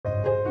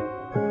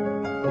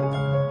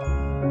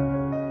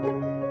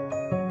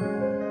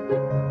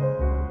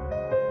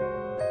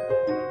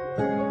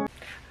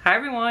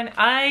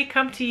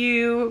come to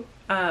you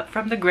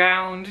from the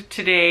ground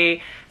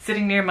today,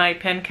 sitting near my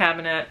pen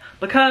cabinet,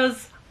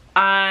 because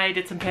I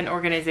did some pen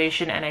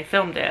organization and I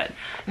filmed it.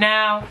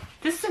 Now,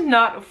 this is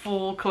not a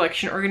full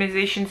collection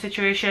organization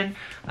situation,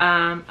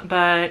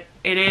 but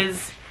it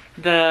is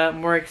the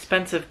more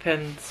expensive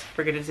pens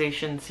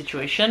organization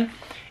situation.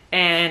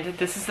 And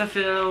this is the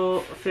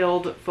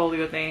filled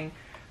folio thing.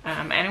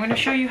 And I'm going to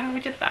show you how I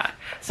did that.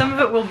 Some of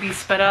it will be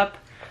sped up,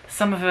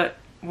 some of it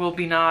will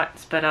be not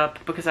sped up,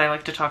 because I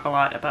like to talk a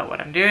lot about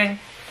what I'm doing.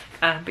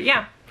 But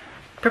yeah,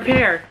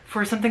 prepare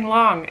for something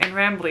long and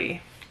rambly.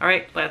 All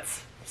right,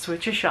 let's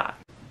switch a shot.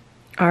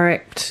 All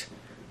right,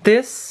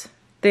 this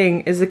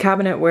thing is the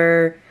cabinet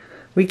where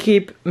we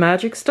keep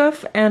magic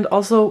stuff and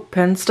also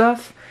pen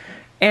stuff.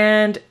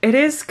 And it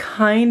is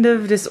kind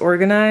of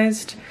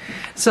disorganized.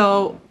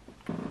 So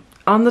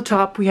on the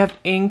top we have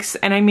inks,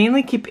 and I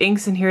mainly keep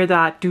inks in here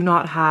that do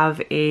not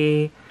have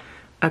a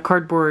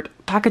cardboard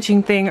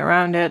packaging thing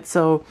around it,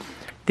 so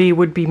they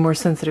would be more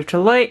sensitive to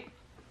light.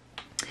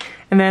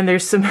 And then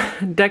there's some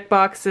deck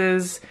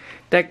boxes,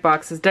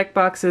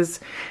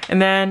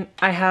 and then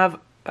I have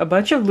a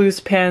bunch of loose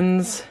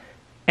pens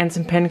and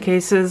some pen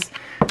cases,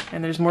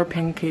 and there's more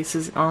pen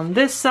cases on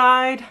this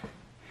side.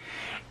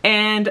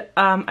 And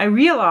I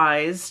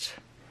realized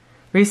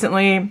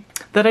recently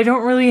that I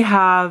don't really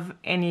have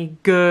any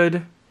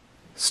good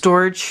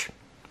storage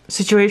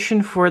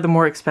situation for the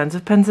more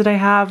expensive pens that I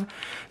have.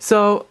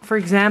 So, for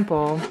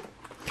example,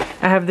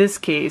 I have this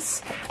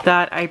case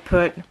that I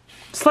put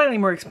slightly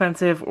more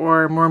expensive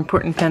or more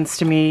important pens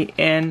to me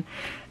in,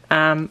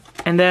 and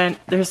then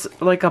there's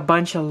like a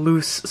bunch of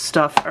loose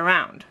stuff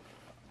around.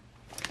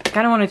 I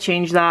kind of want to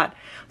change that.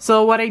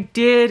 So what I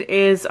did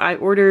is I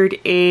ordered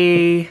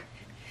a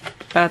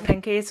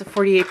pen case, a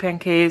 48 pen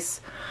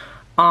case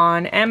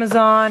on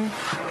Amazon,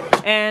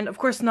 and of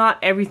course not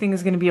everything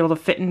is going to be able to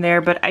fit in there,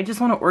 but I just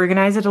want to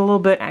organize it a little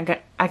bit.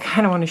 I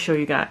kind of want to show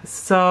you guys.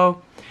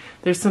 So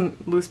there's some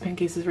loose pen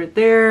cases right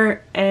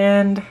there,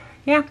 and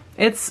yeah,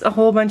 it's a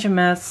whole bunch of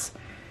mess,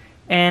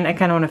 and I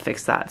kind of want to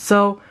fix that.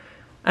 So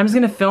I'm just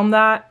going to film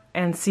that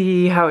and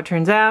see how it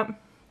turns out.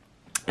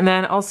 And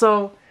then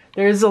also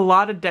there's a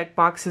lot of deck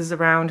boxes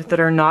around that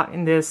are not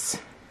in this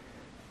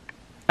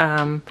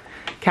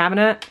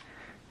cabinet,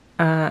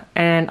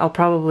 and I'll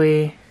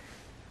probably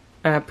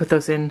put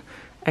those in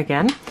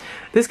again.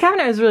 This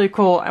cabinet is really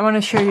cool. I want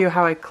to show you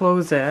how I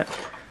close it,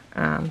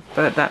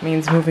 but that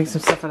means moving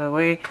some stuff out of the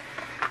way.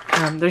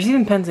 There's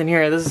even pens in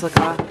here. This is like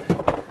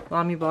a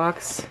Lamy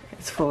box.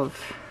 It's full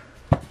of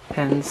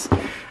pens.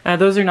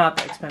 Those are not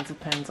the expensive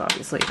pens,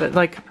 obviously, but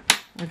like,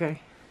 okay.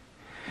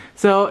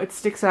 So it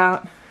sticks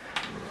out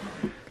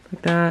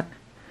like that,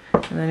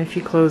 and then if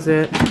you close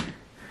it, it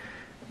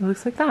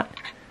looks like that.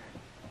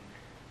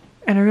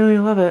 And I really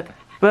love it,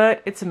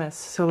 but it's a mess.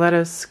 So let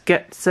us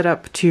get set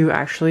up to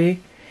actually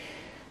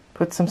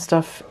put some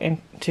stuff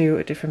into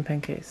a different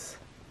pen case.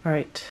 All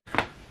right.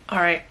 All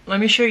right, let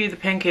me show you the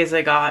pen case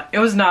I got. It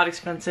was not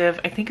expensive.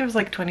 I think it was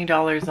like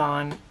 $20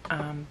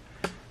 on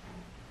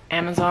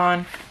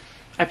Amazon.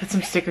 I put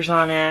some stickers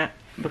on it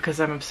because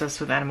I'm obsessed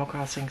with Animal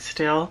Crossing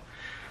still.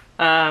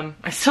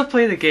 I still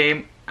play the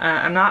game.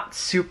 I'm not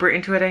super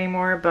into it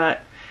anymore,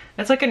 but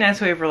it's like a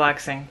nice way of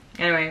relaxing.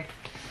 Anyway,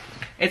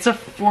 it's a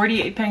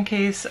 48 pen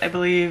case, I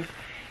believe,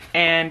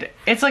 and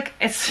it's like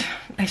it's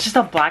just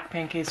a black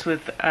pen case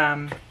with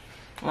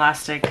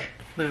elastic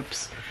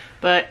loops.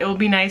 But it will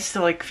be nice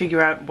to like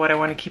figure out what I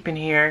want to keep in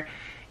here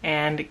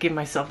and give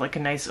myself like a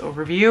nice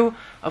overview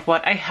of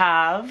what I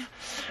have.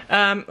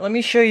 Let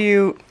me show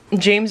you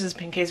James's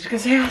pen case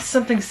because he has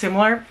something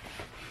similar.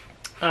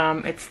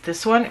 It's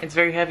this one. It's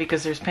very heavy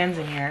because there's pens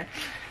in here.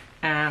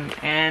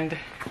 And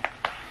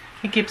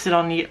he keeps it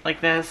all neat like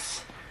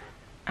this.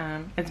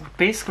 It's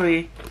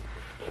basically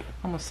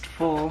almost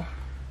full.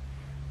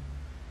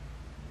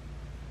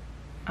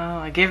 Oh,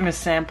 I gave him a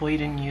sample, he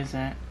didn't use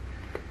it.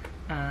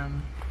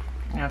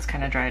 Now it's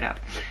kind of dried up.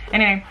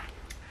 Anyway,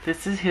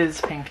 this is his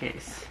pen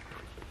case.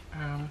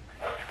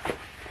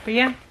 But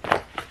yeah,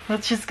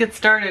 let's just get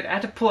started. I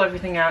had to pull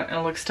everything out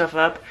and look stuff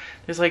up.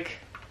 There's like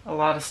a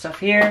lot of stuff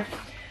here.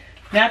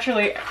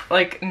 Naturally,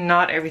 like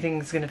not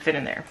everything's gonna fit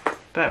in there,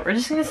 but we're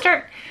just gonna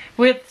start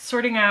with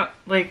sorting out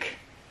like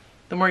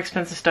the more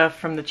expensive stuff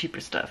from the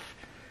cheaper stuff.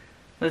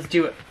 Let's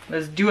do it.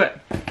 Let's do it.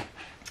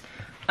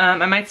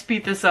 I might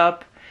speed this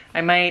up.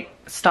 I might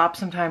stop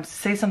sometimes to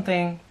say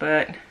something,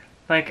 but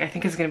like I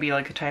think it's gonna be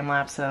like a time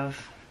lapse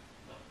of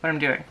what I'm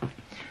doing.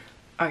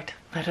 All right,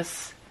 let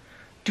us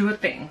do a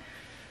thing.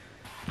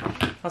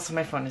 Also,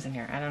 my phone is in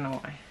here. I don't know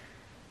why.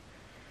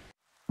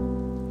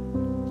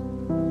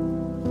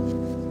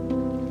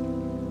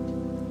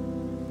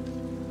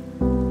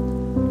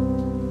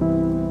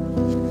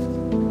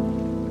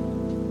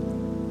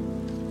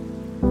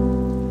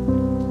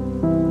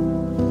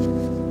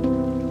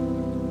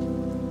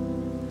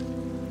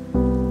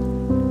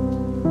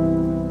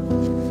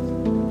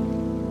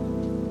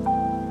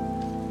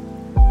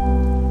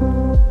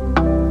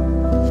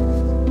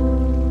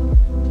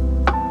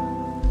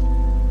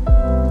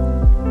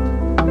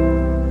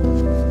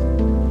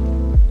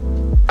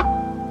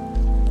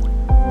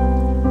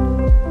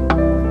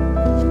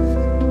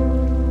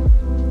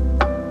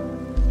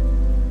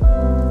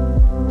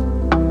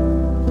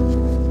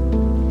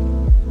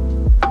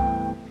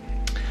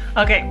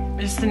 Okay,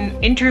 just an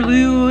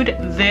interlude.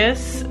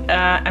 This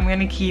I'm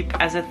gonna keep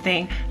as a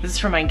thing. This is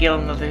for my Gale,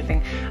 another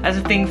thing, as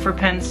a thing for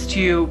pens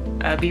to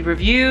be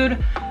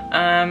reviewed.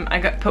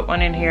 I put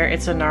one in here.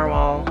 It's a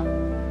Narwhal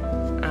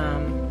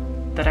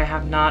that I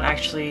have not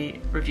actually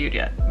reviewed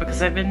yet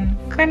because I've been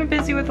kind of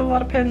busy with a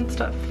lot of pen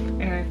stuff.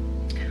 Anyway,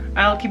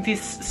 I'll keep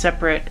these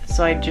separate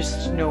so I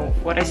just know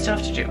what I still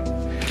have to do.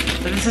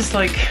 So this is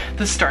like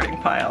the starting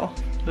pile.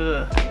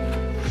 Ugh.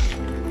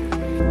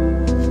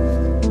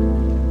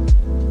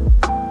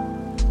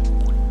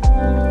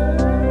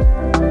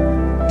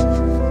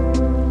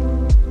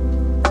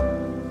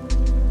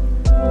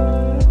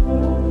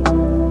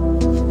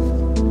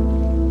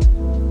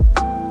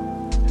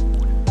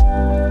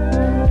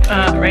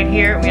 Right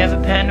here we have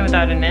a pen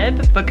without a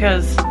nib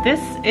because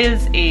this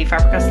is a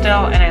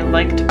Faber-Castell and I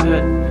like to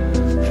put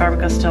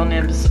Faber-Castell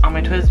nibs on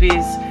my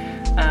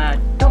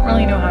TWSBIs. Don't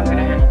really know how I'm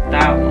gonna handle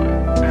that one.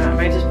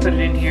 I just put it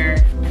in here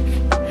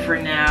for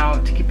now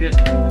to keep it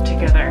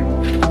together.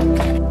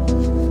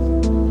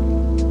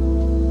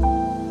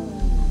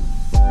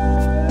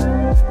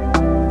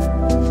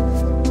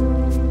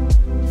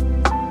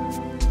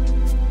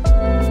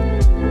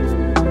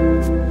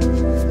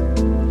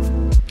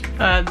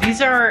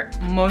 These are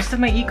most of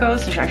my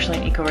ecos. There's actually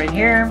an eco right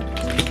here.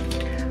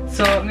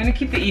 So I'm gonna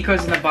keep the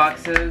ecos in the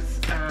boxes.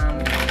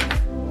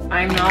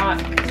 I'm not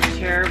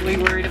terribly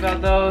worried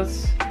about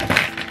those.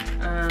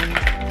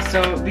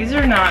 So these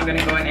are not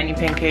gonna go in any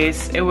pen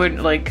case. It would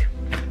like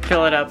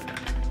fill it up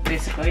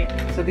basically.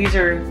 So these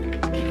are,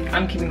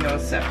 I'm keeping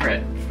those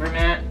separate for a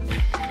minute.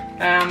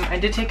 I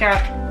did take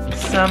out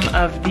some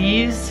of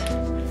these,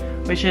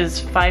 which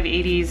is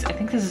 580s. I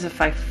think this is a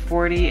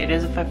 540. It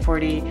is a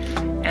 540,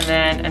 and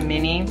then a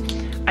mini.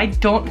 I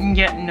don't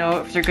yet know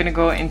if they're gonna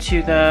go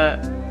into the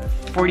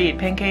 48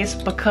 pen case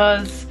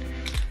because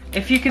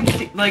if you can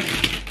see, like,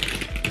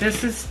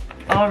 this is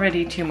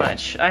already too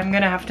much. I'm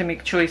gonna have to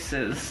make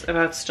choices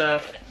about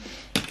stuff.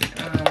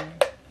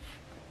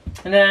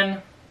 And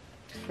then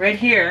right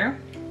here,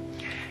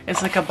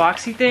 it's like a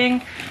boxy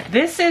thing.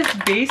 This is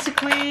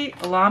basically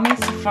Lamy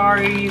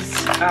Safaris,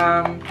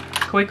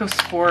 Coeco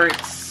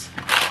Sports,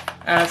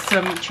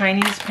 some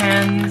Chinese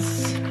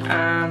pens,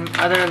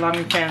 other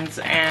Lamy pens,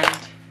 and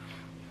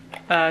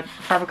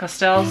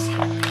Faber-Castells.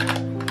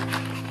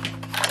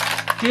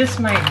 This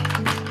might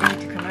need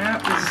to come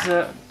out. This is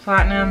a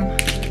platinum.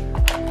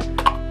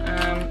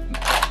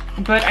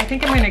 But I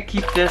think I'm gonna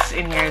keep this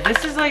in here.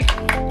 This is like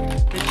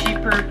the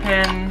cheaper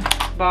pen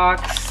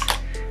box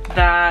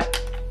that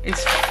is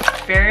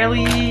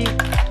fairly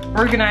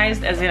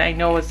organized, as in I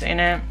know what's in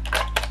it.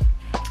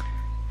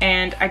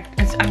 And I'm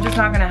just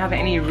not gonna have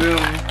any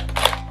room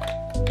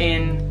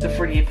in the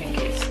 48 pen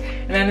case.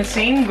 And then the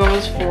same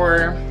goes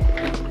for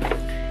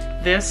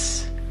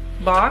this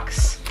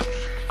box.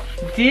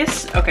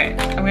 Okay,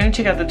 I'm gonna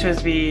check out the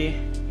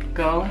TWSBI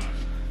Go.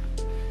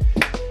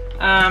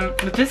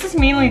 But this is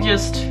mainly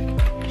just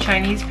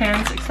Chinese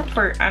pens, except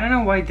for, I don't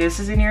know why this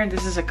is in here.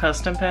 This is a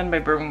custom pen by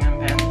Birmingham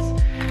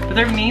Pens. But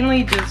they're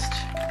mainly just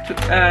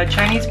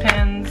Chinese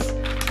pens,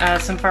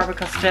 some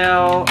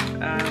Faber-Castell,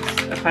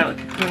 a Pilot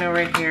Kakuno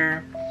right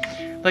here.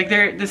 Like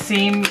they're the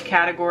same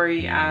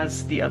category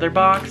as the other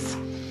box.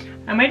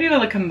 I might be able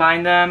to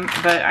combine them,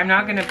 but I'm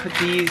not gonna put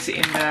these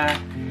in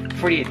the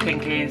 48 pen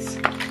case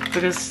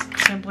because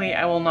simply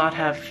I will not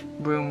have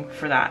room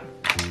for that.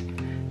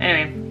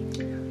 Anyway,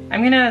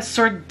 I'm gonna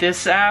sort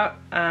this out.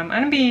 I'm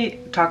gonna be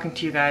talking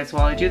to you guys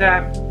while I do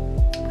that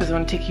because I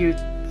want to take you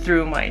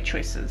through my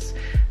choices.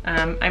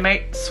 I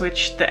might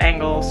switch the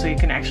angle so you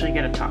can actually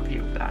get a top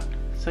view of that.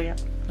 So yeah,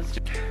 let's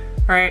do it.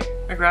 All right,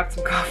 I grabbed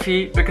some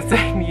coffee because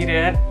I need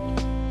it.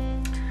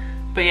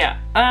 But yeah,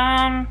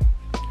 I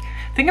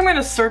think I'm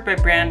gonna sort by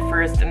brand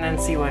first and then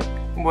see what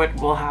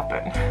will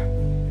happen.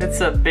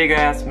 It's a big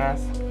ass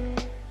mess.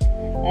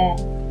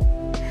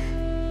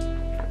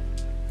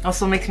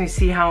 Also makes me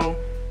see how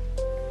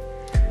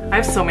I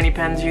have so many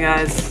pens, you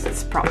guys.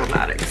 It's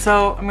problematic.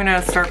 So I'm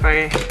gonna start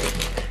by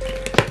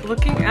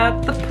looking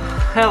at the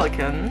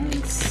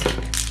Pelicans.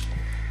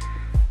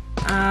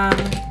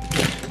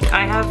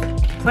 I have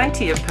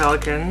plenty of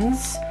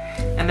Pelicans,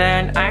 and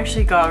then I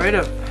actually got rid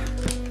of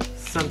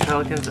some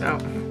Pelicans. Oh,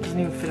 it doesn't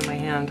even fit in my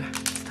hand.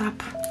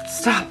 Stop,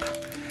 stop.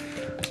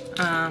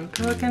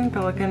 Pelican.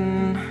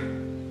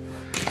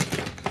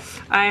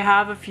 I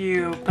have a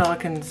few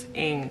Pelicans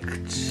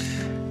inked,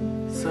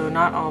 so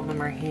not all of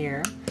them are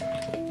here.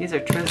 These are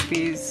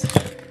TWSBIs.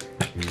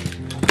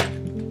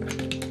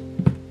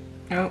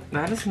 Oh,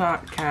 that is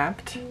not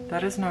capped.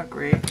 That is not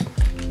great.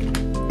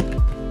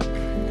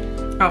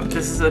 Oh,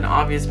 this is an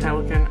obvious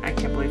Pelican. I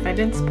can't believe I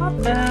didn't spot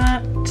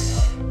that.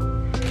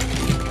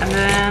 And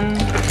then,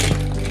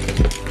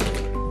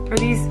 are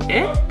these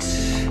it?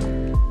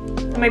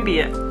 That might be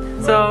it.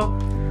 So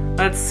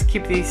let's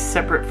keep these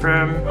separate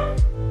from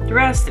the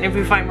rest. And if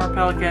we find more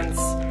Pelicans,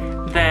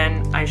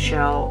 then I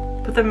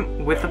shall put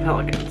them with the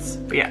Pelicans.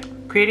 But yeah,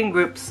 creating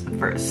groups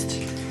first.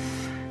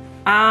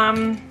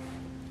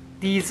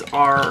 These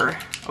are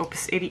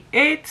Opus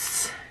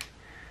 88s.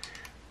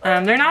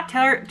 They're not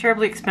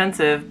terribly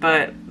expensive,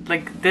 but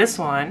like this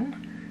one,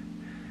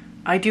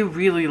 I do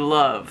really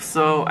love,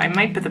 so I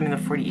might put them in the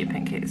 48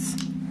 pen case.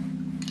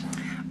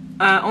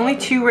 Only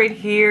 2 right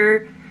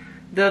here.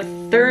 The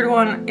third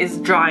one is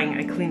drying.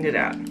 I cleaned it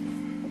out.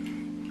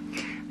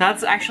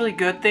 That's actually a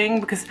good thing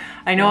because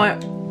I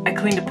know I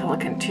cleaned a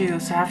pelican too,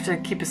 so I have to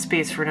keep a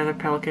space for another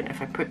pelican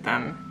if I put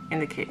them in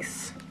the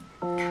case.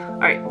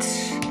 Alright.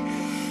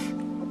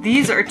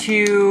 These are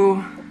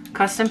 2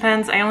 custom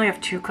pens. I only have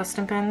 2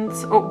 custom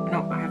pens. Oh,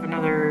 no, I have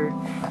another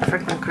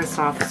Franklin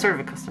Christoph, sort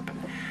of a custom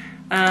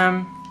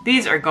pen.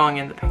 These are going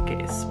in the pen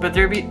case, but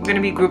they're going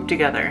to be grouped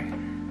together.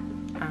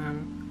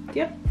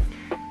 Yep.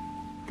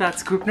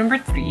 That's group number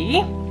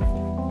 3.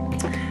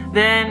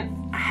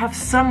 Then I have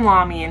some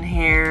Lamy in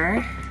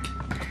here.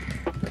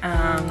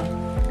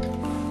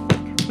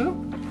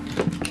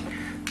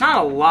 Not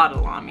a lot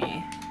of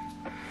Lamy.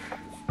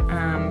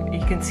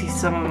 You can see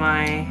some of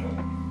my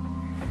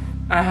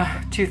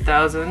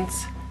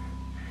 2000s.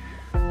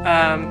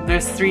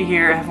 There's 3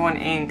 here. I have 1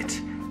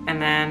 inked,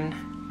 and then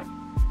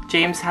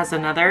James has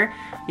another.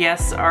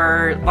 Yes,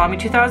 our Lamy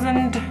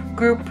 2000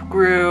 group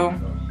grew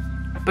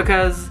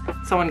because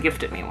someone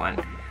gifted me one.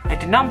 I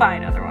did not buy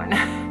another one.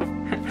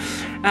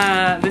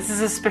 This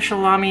is a special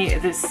Lamy.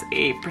 This is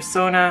a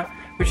Persona,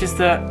 which is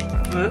the,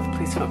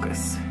 please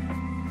focus,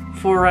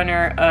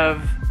 forerunner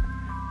of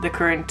the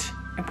current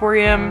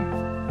Emporium.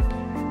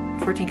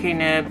 14K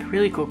nib,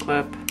 really cool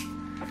clip.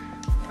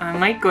 I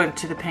might go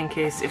into the pen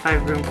case if I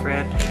have room for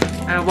it.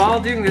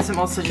 While doing this, I'm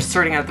also just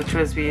sorting out the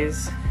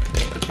Twisbys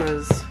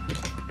because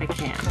I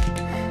can.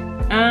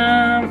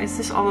 Is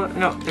this all?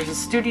 No, there's a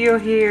studio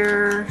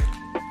here.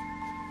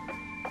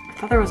 I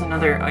thought there was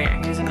another. Oh yeah,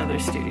 here's another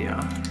studio.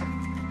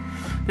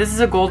 This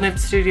is a gold nib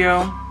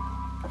studio.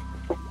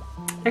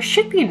 There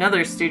should be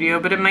another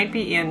studio, but it might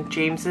be in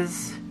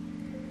James's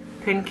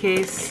pen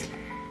case.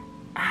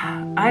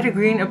 I had a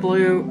green, a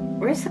blue.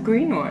 Where's the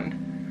green one?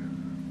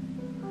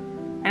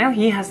 I know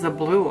he has the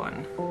blue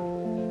one.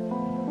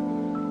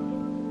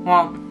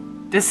 Well,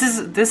 this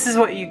is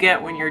what you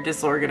get when you're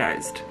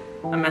disorganized.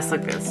 A mess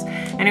like this.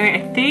 Anyway,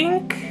 I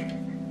think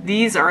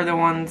these are the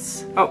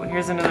ones. Oh,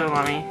 here's another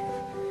Lamy.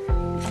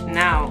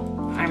 Now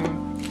I'm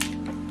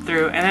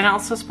through, and then I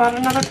also spotted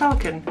another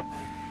pelican.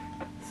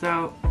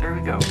 So there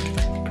we go.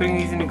 Putting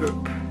these in a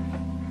group.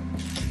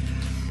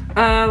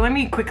 Let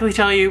me quickly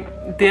tell you,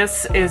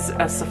 this is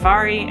a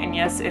Safari, and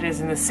yes, it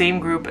is in the same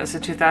group as the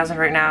 2000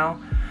 right now,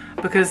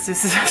 because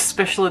this is a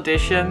special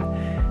edition,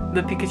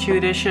 the Pikachu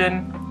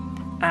edition,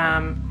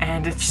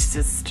 and it's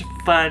just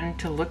fun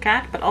to look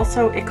at, but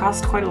also it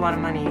cost quite a lot of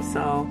money,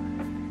 so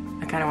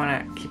I kind of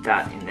want to keep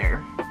that in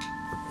there.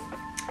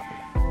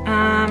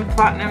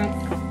 Platinum,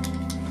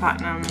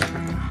 platinum,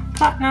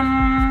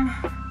 platinum,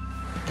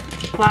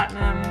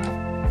 platinum,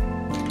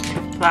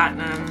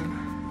 platinum.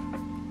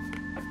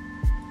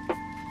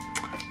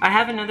 I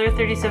have another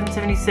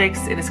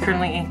 3776. It is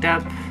currently inked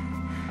up.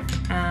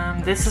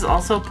 This is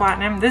also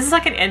platinum. This is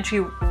like an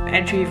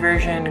entry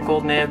version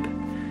gold nib.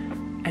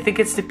 I think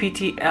it's the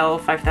PTL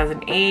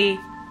 5000A.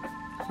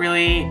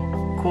 Really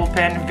cool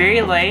pen,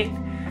 very light,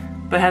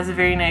 but has a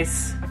very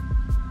nice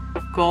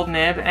gold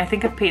nib. And I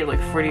think I paid like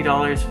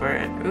 $40 for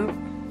it. Ooh.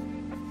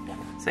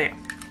 So yeah.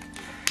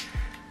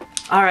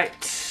 All right,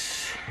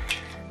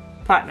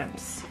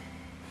 platinums.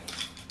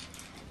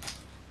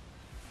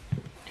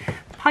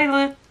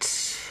 Pilot.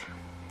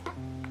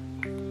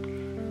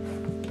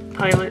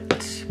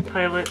 Pilot,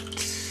 pilot,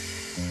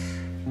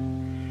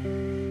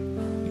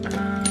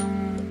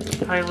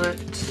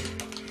 pilot,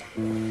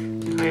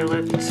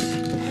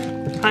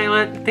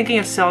 pilot. Thinking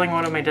of selling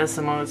one of my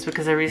Decimos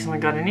because I recently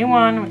got a new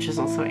one, which is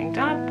also inked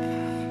up.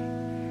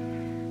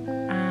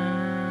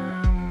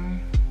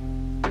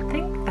 I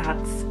think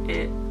that's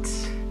it.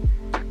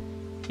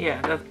 Yeah,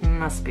 that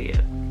must be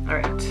it. All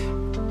right.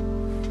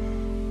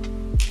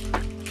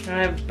 I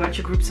have a bunch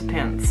of groups of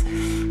pens.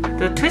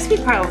 The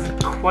Twisby pile is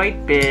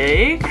quite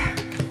big,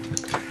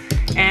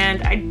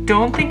 and I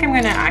don't think I'm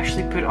gonna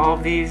actually put all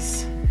of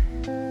these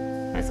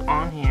that's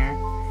on here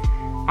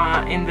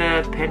in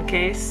the pen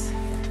case.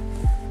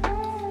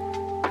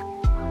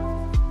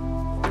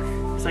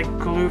 There's like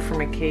glue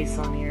from a case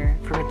on here,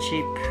 from a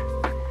cheap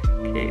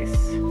case.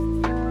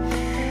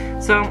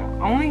 So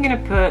I'm only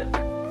gonna put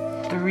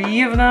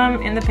 3 of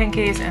them in the pen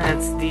case, and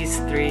that's these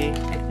 3,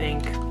 I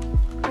think.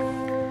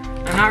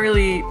 I'm not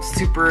really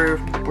super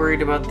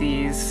worried about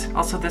these.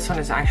 Also, this one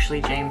is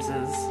actually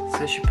James's, so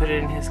I should put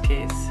it in his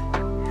case.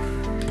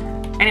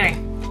 Anyway,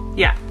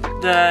 yeah,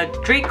 the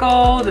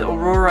Draco, the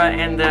Aurora,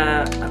 and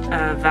the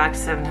VAX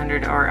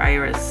 700 or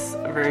Iris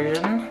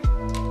version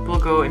will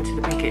go into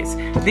the pen case.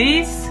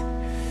 These,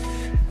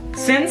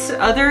 since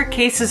other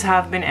cases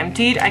have been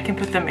emptied, I can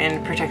put them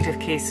in protective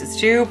cases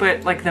too,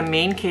 but like the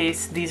main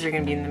case, these are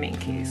gonna be in the main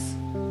case.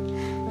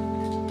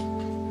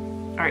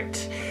 All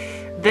right.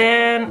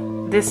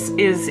 Then this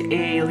is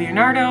a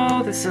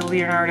Leonardo. This is a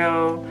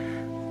Leonardo.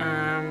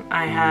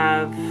 I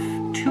have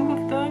 2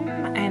 of them,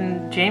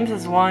 and James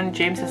has 1.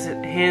 James has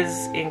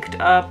his inked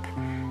up,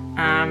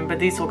 but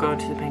these will go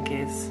into the pen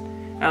case.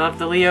 I love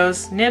the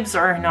Leos. Nibs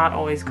are not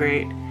always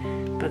great,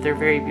 but they're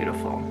very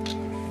beautiful.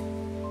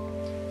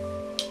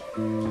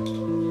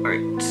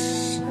 Alright.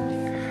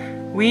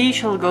 We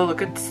shall go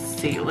look at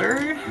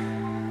Sailor.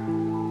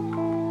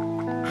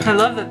 I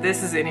love that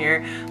this is in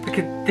here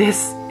because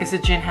this is a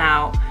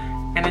Jinhao,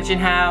 and a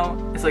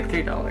Jinhao is like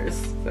 $3,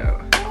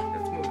 so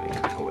it's moving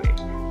away.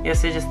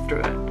 Yes, I just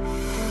threw it.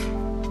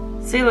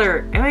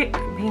 Sailor, am I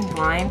being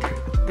blind?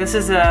 This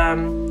is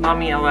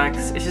Lamy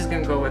LX. It's just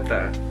gonna go with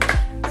the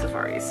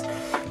Safaris.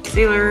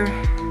 Sailor.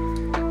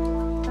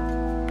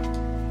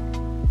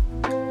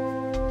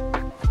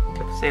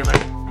 Sailor.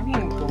 I'm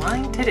being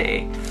blind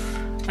today.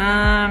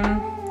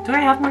 Do I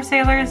have more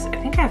Sailors? I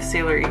think I have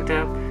Sailor inked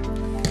up.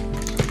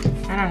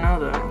 I don't know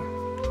though.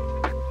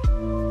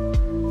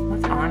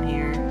 What's on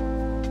here?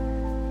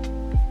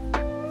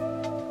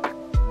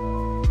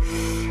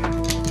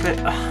 But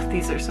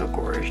these are so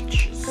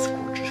gorgeous.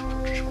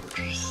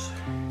 Gorgeous.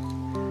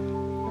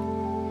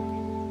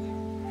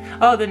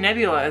 Oh, the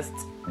Nebula is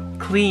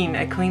clean.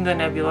 I cleaned the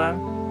Nebula.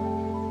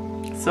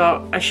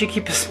 So I should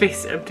keep a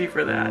space empty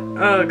for that.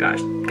 Oh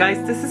gosh.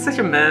 Guys, this is such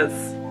a mess,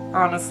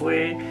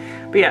 honestly.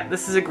 But yeah,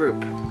 this is a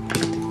group.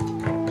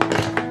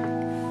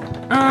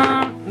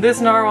 This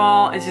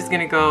narwhal is just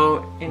gonna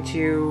go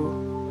into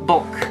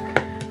bulk.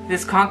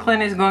 This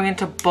conklin is going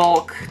into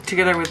bulk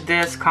together with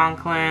this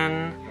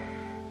conklin.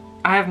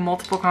 I have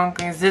multiple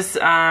conklins. This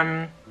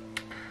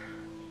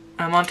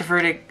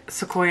Monteverde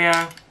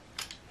Sequoia,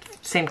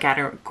 same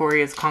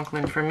category as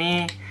conklin for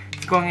me.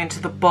 It's going into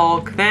the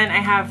bulk. Then I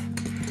have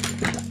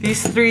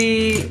these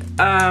three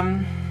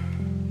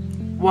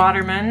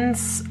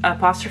Watermans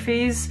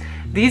apostrophes.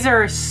 These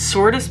are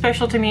sort of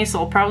special to me, so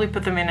I'll probably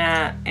put them in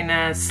a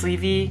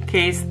sleevey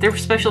case. They're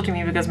special to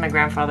me because my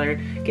grandfather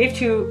gave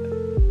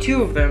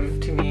two of them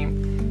to me.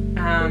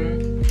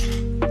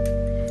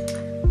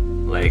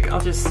 Like,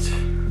 I'll just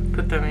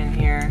put them in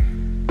here.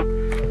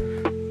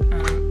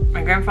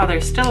 My grandfather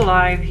is still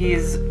alive. He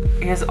has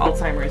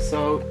Alzheimer's,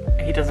 so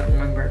he doesn't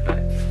remember, but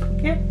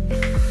yeah.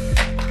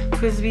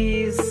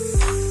 Twisbies.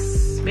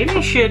 Maybe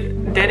I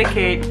should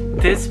dedicate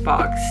this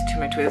box to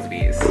my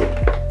Twisbies.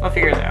 I'll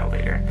figure that out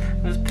later.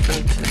 I'll just put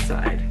them to the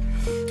side.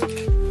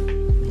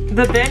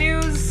 The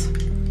Benus,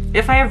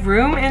 if I have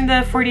room in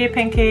the 48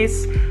 pen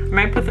case, I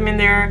might put them in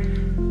there.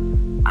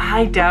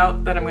 I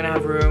doubt that I'm gonna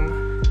have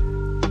room,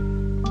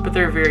 but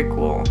they're very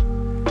cool.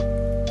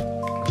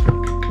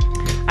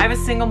 I have a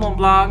single Mont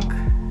Blanc.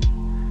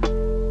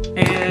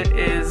 It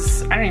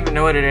is, I don't even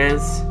know what it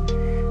is.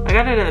 I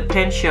got it at a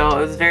pen show.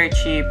 It was very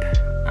cheap.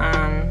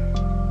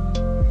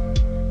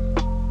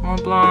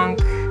 Mont Blanc.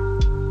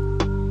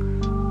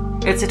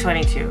 It's a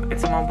 22.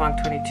 It's a Mont Blanc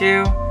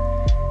 22.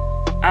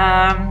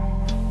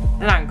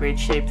 They're not in great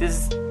shape.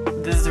 This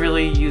is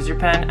really user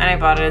pen, and I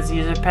bought it as a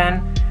user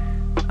pen.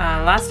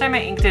 Last time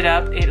I inked it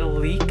up, it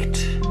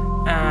leaked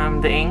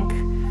the ink.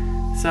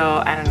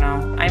 So I don't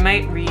know. I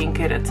might re-ink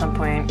it at some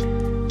point.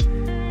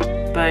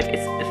 But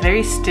it's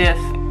very stiff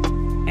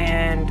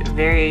and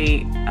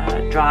very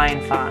dry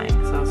and fine,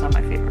 so it's not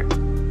my favorite.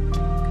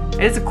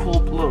 It is a cool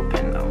little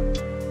pen though.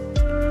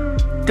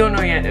 Don't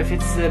know yet if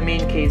it's the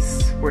main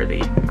case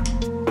worthy.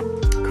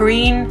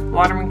 Careen,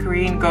 Waterman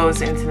Careen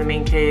goes into the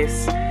main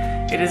case.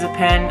 It is a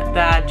pen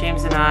that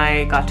James and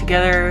I got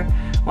together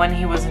when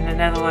he was in the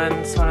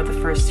Netherlands, one of the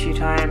first few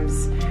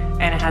times,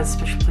 and it has a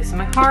special place in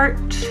my heart.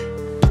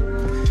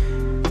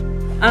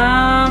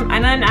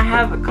 And then I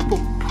have a couple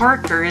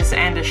Parkers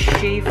and a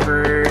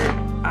Schaefer,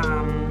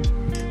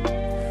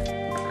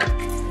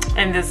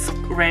 and this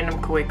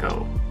random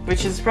Kaweco,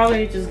 which is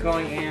probably just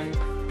going in.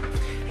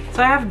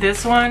 So I have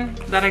this one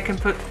that I can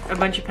put a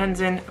bunch of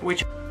pens in,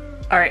 which,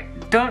 alright,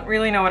 don't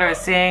really know what I was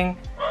saying.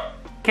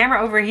 Camera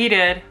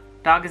overheated,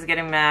 dog is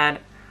getting mad,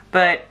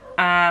 but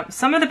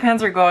some of the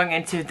pens are going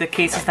into the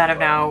cases that have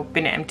now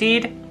been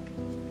emptied.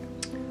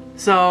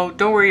 So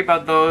don't worry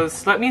about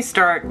those. Let me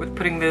start with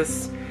putting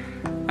this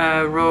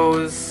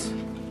rose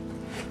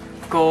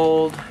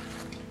gold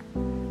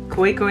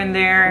Kaweco in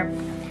there,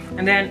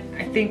 and then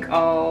I think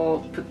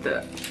I'll put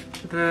the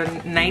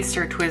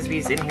nicer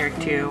Twisbies in here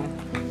too.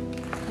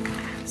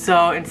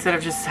 So instead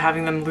of just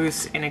having them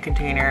loose in a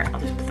container,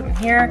 I'll just put them in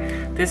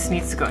here. This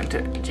needs to go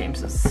into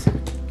James's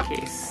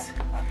case.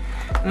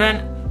 And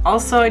then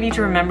also I need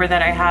to remember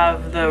that I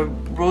have the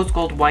rose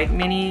gold white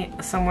mini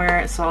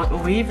somewhere, so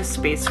I'll leave a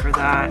space for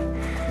that.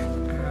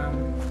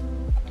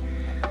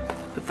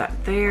 Put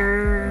that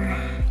there.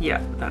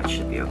 Yeah, that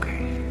should be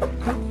okay.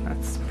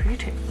 That's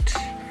pretty tight.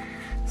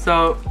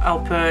 So I'll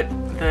put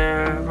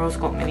the rose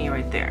gold mini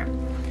right there.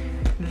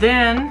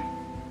 Then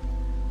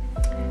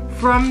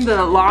from the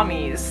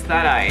Lamies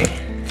that I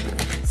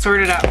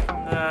sorted out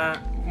from the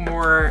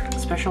more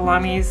special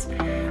Lamies,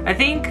 I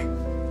think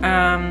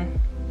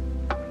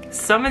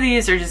some of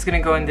these are just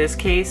gonna go in this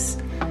case,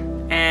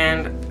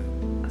 and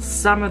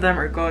some of them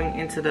are going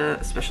into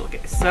the special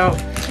case. So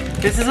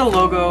this is a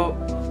logo,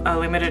 a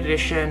limited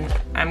edition.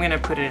 I'm gonna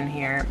put it in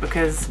here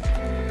because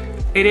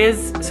it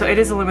is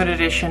a limited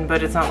edition,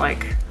 but it's not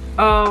like,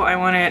 oh, I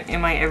want it in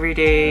my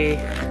everyday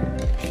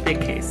big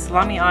case.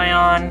 Lamy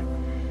Ion,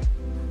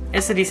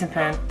 It's a decent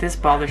pen. This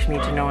bothers me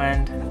to no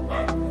end.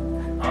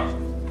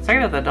 Sorry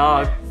about the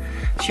dog.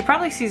 She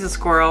probably sees a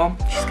squirrel.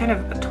 She's kind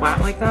of a twat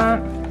like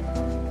that.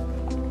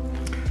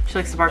 She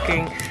likes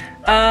barking.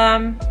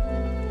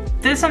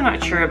 This I'm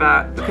not sure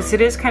about because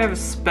it is kind of a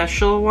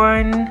special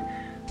one.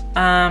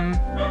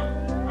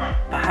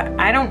 But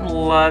I don't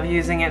love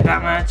using it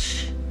that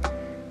much.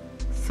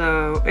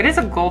 So it is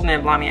a gold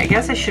nib Lamy. I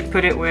guess I should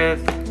put it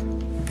with,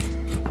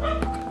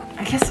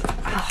 I guess,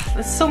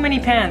 there's so many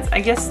pens.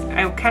 I guess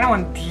I kind of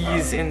want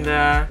these in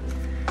the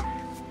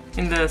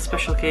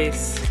special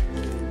case.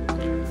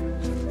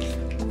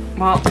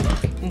 Well,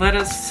 let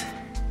us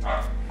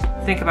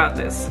think about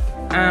this.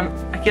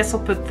 I guess I'll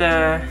put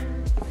the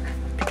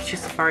Pikachu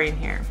Safari in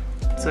here,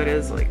 so it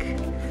is like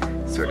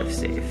sort of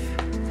safe.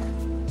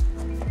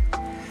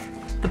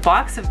 The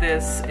box of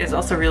this is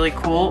also really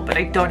cool, but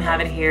I don't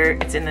have it here.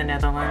 It's in the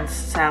Netherlands,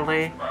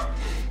 sadly.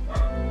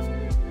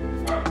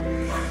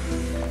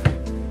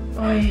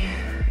 Oy,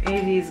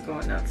 AV's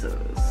going nuts. I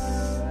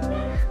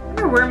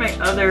wonder where my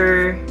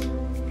other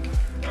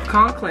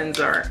Conklins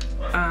are,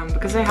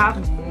 because I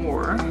have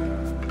more.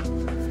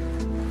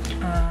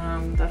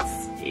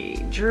 That's a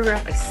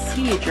Durograph. I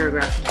see a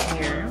Durograph in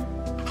here.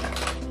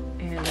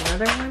 And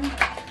another one.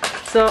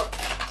 So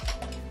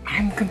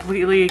I'm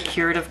completely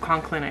cured of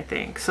Conklin, I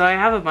think. So I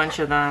have a bunch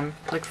of them,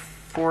 like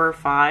 4 or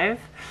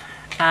 5.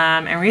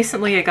 And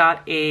recently I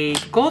got a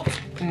gold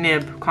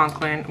nib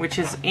Conklin, which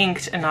is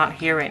inked and not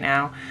here right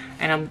now.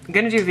 And I'm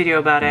gonna do a video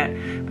about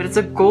it. But it's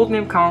a gold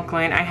nib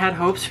Conklin. I had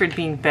hopes for it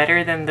being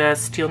better than the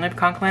steel nib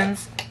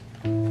Conklins.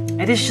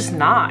 It is just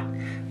not.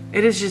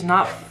 It is just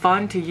not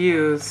fun to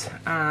use.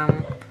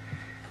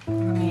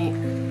 Let me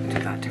do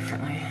that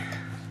differently.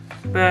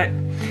 But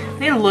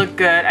they look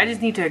good. I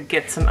just need to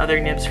get some other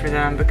nibs for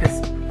them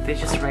because they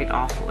just write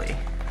awfully.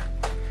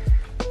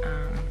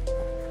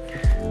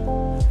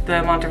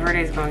 The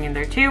Monteverde is going in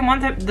there too.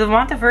 The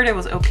Monteverde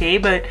was okay,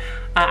 but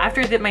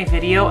after I did my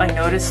video, I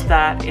noticed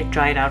that it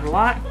dried out a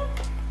lot.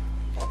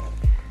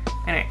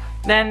 Anyway,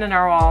 then the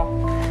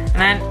Narwhal. And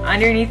then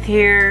underneath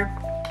here,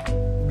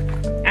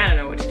 I don't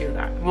know what to do with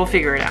that. We'll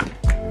figure it out.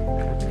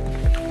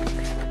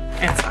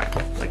 It's fine,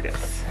 like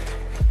this.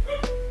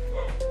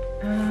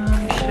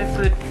 Should I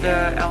put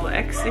the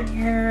LX in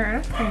here? I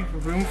don't think I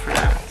have room for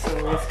that, so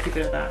let's keep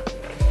it at that.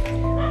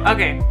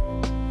 Okay,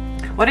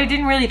 what I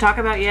didn't really talk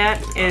about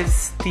yet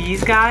is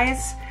these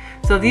guys.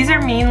 So these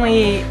are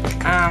mainly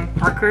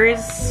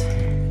Parkers,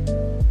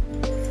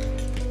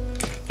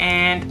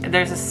 and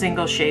there's a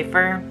single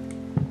Schaefer.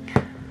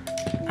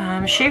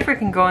 Schaefer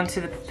can go into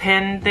the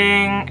pen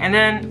thing, and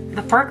then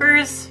the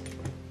Parkers,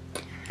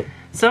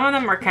 some of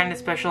them are kind of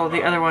special,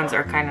 the other ones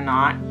are kind of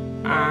not.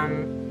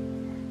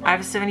 I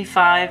have a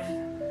 75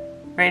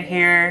 right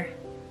here.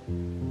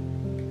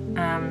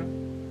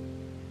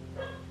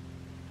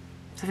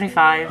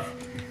 75.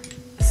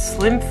 A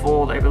slim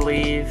fold, I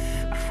believe.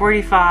 A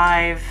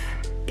 45.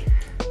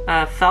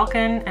 A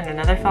Falcon and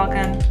another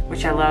Falcon,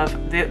 which I love.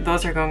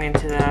 Those are going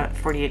into the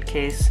 48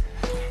 case.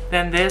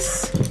 Then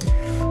this,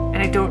 and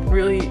I don't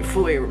really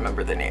fully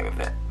remember the name of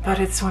it, but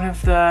it's one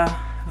of the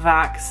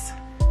Vax.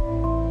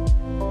 Oh,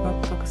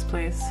 focus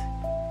please.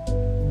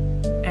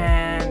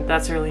 And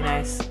that's really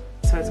nice.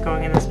 So it's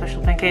going in the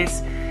special pen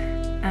case.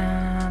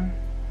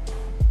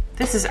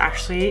 This is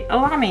actually a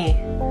Lamy.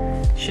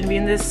 Should be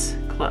in this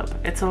club.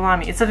 It's a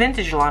Lamy. It's a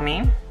vintage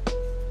Lamy.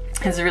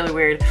 It's really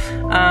weird.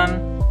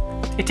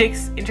 It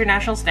takes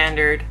international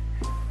standard.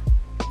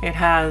 It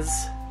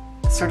has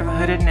sort of a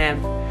hooded nib.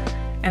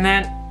 And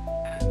then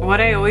what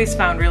I always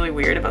found really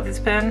weird about this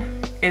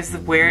pen is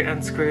where it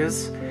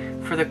unscrews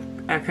for the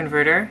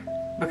converter,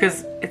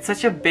 because it's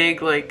such a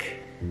big, like,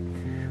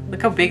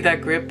 look how big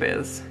that grip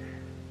is.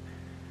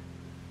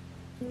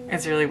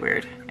 It's really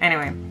weird.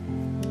 Anyway,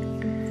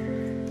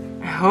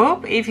 I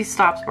hope Avi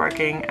stops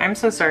barking. I'm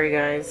so sorry,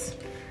 guys.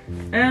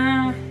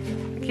 I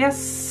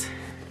guess,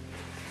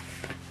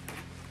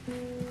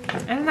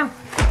 I don't know.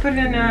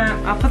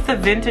 I'll put the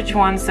vintage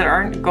ones that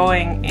aren't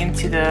going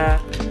into the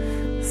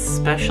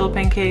special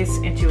pen case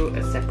into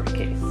a separate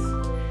case,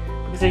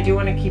 because I do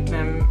want to keep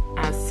them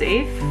as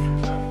safe.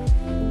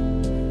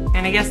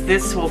 And I guess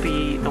this will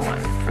be the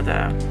one for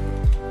the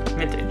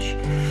vintage.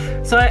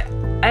 So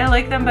I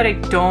like them, but I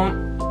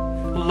don't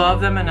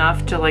love them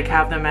enough to like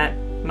have them at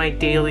my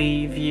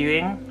daily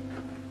viewing.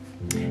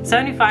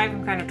 75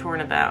 I'm kind of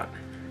torn about.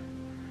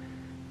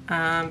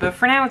 But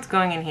for now it's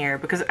going in here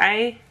because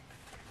I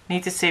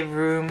need to save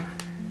room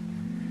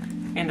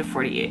in the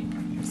 48.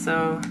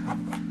 So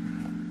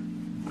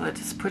let's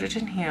just put it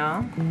in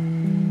here.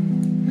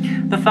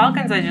 The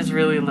Falcons I just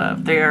really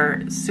love. They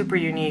are super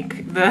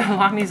unique. The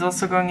Lamy's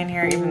also going in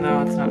here even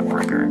though it's not a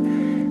Parker.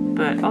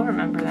 But I'll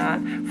remember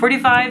that.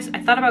 45s,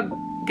 I thought about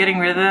getting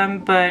rid of them,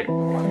 but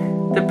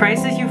the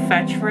prices you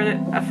fetch for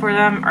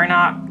them are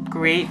not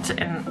great,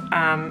 and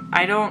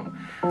I don't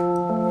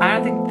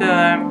think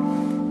the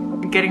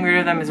getting rid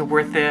of them is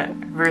worth it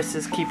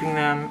versus keeping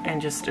them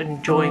and just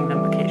enjoying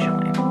them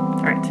occasionally.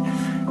 Alright,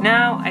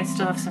 now I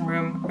still have some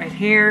room right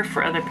here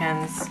for other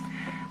pens.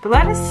 But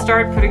let us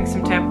start putting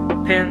some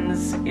temp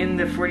pens in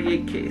the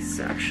 48 case,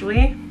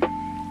 actually.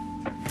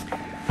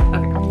 Okay.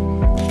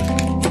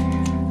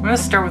 I'm gonna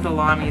start with the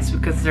Lamis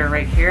because they're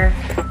right here.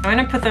 I'm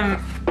gonna put them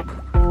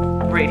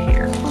right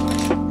here.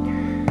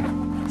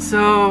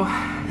 So,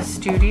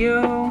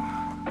 studio.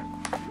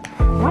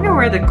 I wonder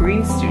where the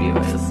green studio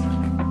is.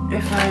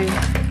 If I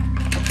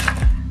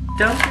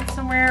dump it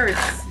somewhere,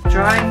 it's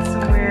drying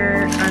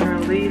somewhere,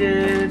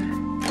 unrelated.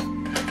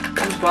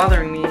 It's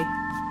bothering me a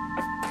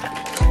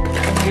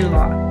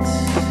lot.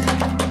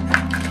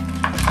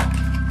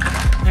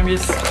 I'm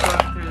just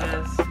going through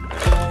this.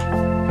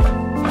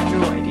 No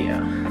idea.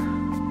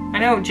 I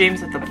know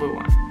James had the blue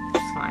one,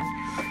 which is fine.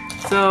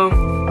 So,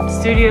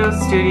 studio.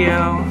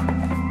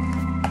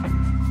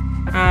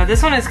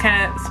 This one is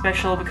kind of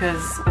special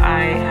because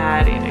I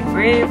had it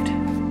engraved.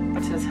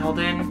 It says held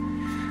in.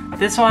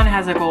 This one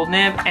has a gold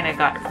nib and I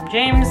got it from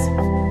James.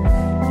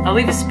 I'll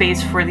leave a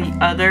space for the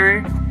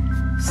other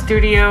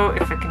studio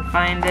if I can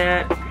find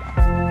it.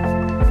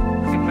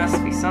 It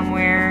must be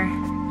somewhere.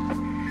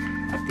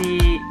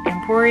 The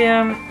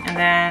Emporium, and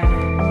then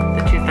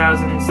the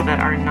 2000s that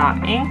are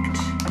not inked.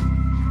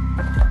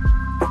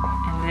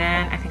 And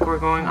then I think we're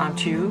going on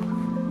to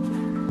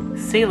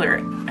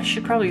Sailor. I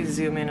should probably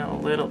zoom in a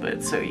little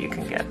bit so you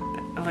can get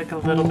like a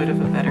little bit of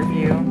a better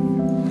view.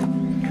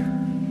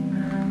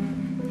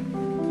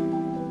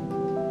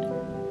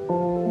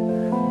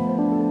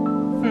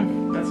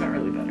 That's not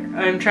really better.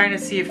 I'm trying to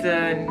see if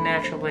the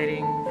natural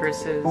lighting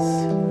versus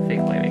fake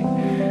lighting.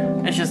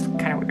 It's just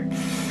kind of weird.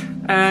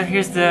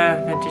 Here's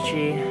the vintage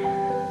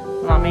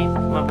Lamy.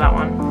 Love that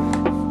one.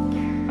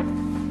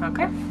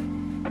 Okay.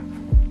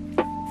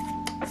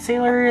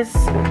 Sailors.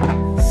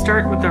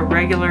 Start with the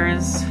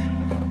regulars.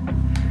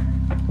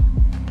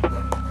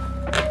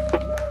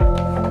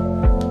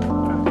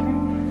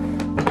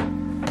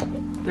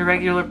 The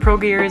regular pro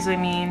gears, I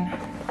mean.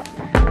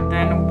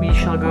 Then we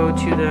shall go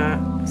to the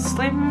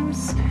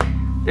slims.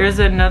 There's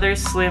another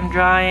slim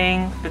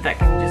drying, but that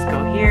can just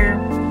go here.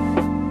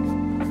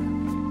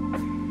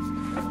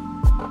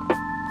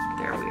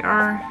 There we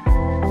are.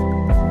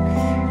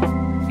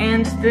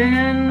 And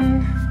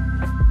then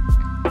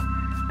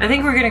I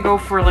think we're gonna go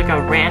for like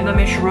a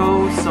randomish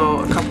row, so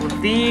a couple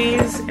of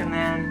these, and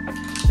then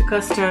the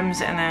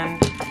customs, and then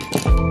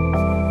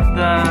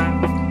the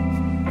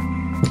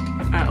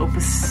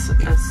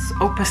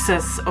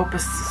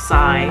Opus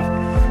Psi,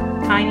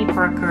 tiny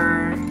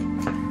Parker,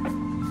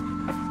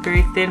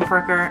 very thin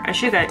Parker. I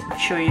should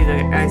show you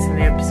the guys and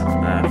nibs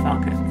on the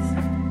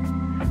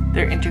Falcons.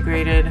 They're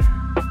integrated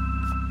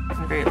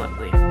and very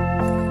lovely.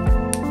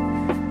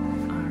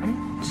 Alright.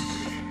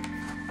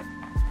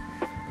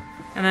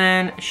 And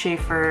then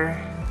Schaefer.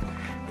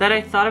 That I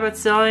thought about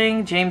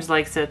selling. James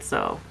likes it,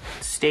 so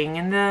it's staying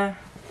in the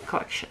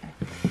collection.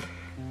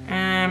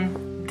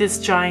 And this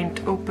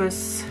giant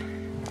Opus.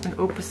 An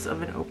opus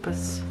of an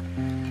opus,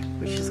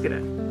 which is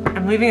gonna,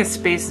 I'm leaving a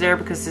space there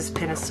because this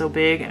pin is so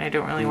big and I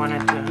don't really want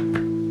it to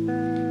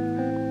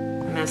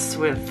mess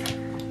with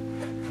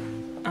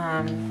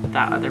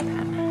that other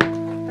pen.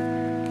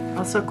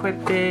 Also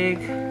quite big.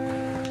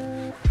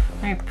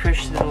 Let me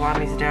push the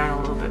Lamis down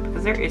a little bit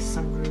because there is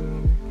some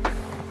room.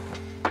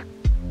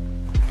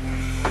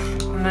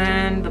 And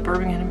then the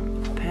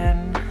Birmingham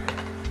pen.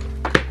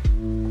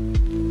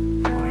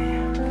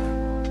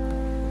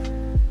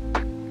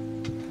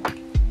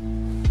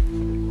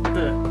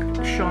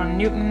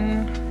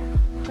 Newton,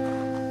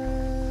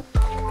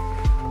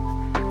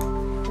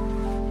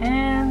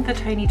 and the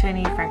tiny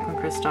Franklin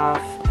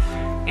Christoph.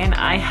 And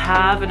I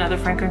have another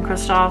Franklin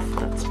Christoph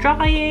that's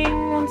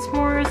drying once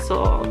more,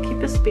 so I'll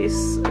keep a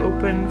space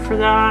open for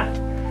that.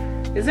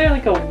 Is there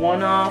like a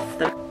one-off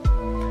that...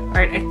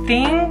 Alright, I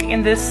think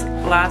in this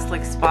last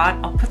like spot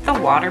I'll put the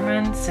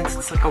Waterman since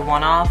it's like a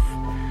one-off.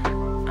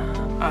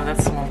 Oh,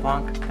 that's the Mont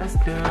Blanc. That's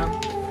dumb.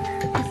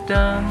 That's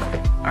dumb.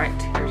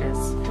 Alright, here it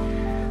is.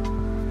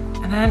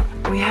 And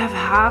then we have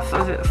half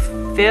of it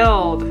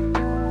filled.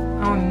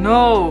 Oh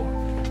no.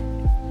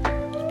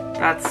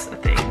 That's a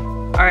thing.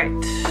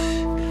 Alright.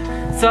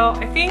 So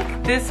I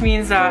think this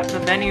means that the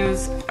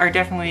venues are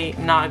definitely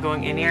not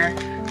going in here,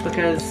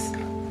 because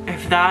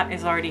if that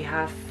is already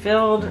half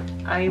filled,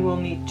 I will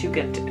need to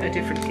get a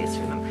different case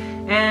for them.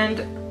 And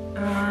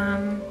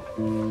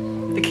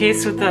the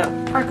case with the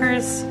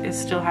Parkers is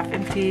still half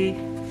empty.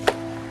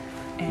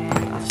 And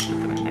I'll just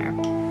put them in there.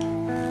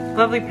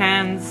 Lovely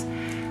pens,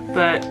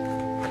 but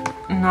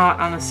not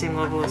on the same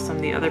level as some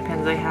of the other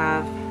pens I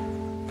have.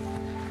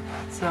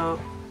 So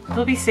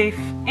they'll be safe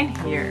in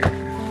here.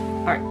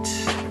 Alright.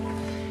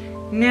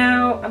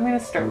 Now I'm gonna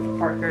start with the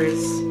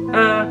Parkers.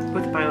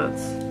 With the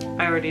pilots.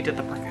 I already did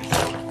the Parkers.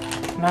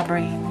 My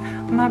brain.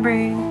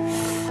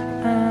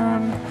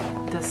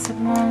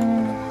 Decimal.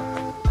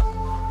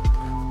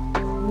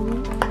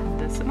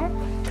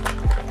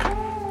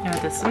 No,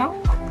 decimal.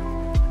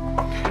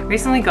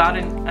 Recently got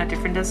a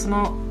different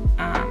decimal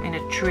in a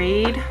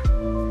trade.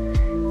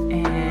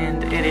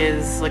 And it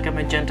is like a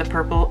magenta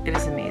purple. It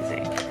is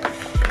amazing.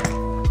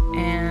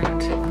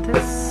 And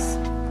this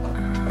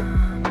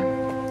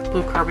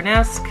blue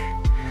carbonesque,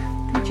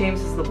 the James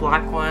has the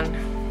black one.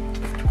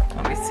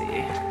 Let me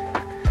see.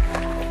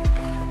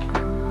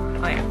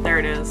 Oh yeah, there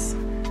it is.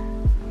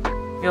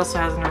 He also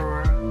has an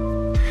Aurora.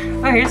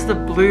 Oh, here's the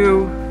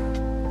blue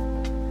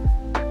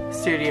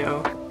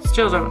Studio.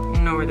 Still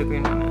don't know where the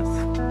green one is.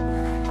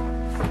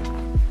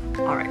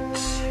 Alright.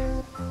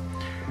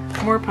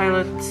 More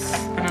pilots,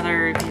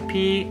 another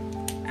VP.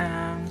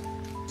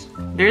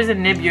 There's a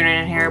nib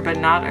unit in here, but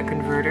not a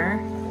converter.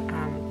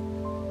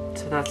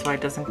 So that's why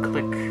it doesn't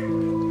click.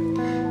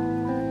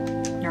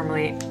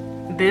 Normally,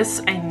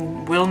 this I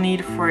will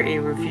need for a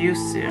review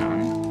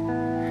soon.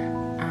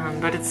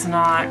 But it's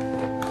not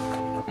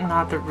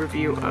the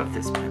review of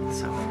this pen,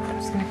 so I'm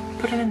just gonna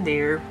put it in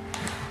there.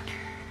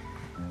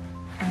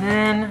 And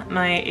then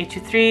my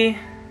A23.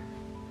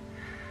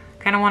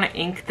 Kind of want to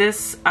ink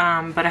this,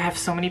 but I have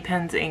so many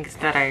pens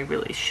inked that I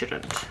really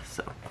shouldn't.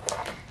 So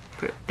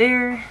put it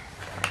there.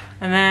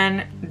 And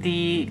then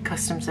the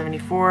Custom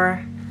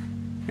 74,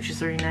 which is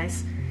very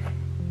nice.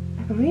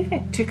 I believe I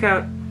took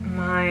out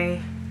my,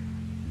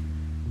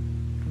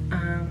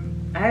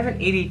 I have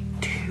an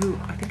 82,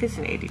 I think it's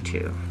an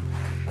 82.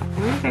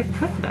 Where did I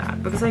put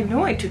that? Because I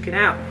know I took it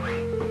out.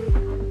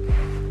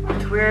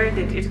 Where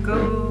did it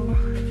go?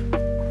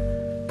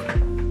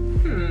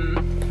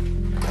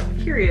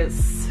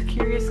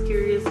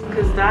 Curious,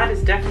 because that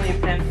is definitely a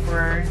pen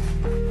for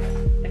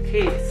a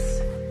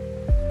case.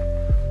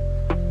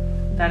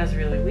 That is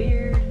really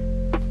weird.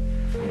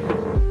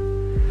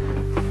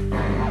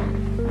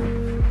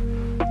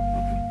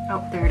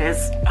 Oh, there it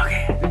is.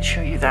 Okay, I can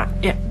show you that.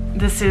 Yeah,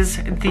 this is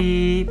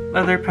the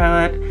other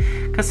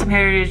pilot, Custom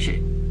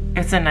Heritage.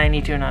 It's a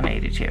 92, not an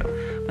 82,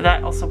 but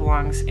that also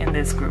belongs in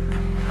this group.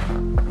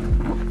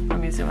 Let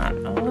me zoom out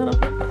a little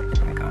bit.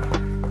 There we go.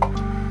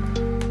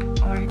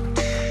 All right.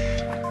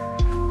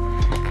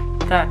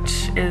 That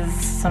is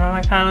some of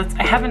my pilots.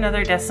 I have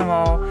another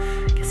decimal.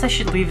 I guess I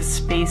should leave a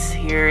space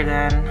here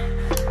then.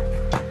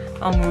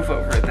 I'll move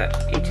over the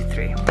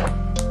A23.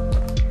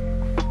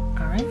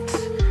 Alright.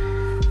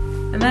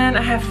 And then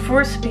I have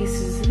 4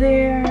 spaces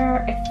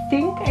there. I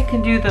think I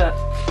can do the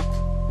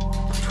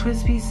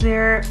twist piece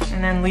there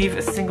and then leave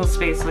a single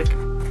space like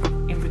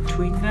in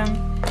between them.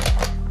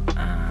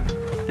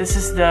 This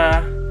is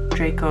the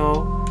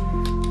Draco.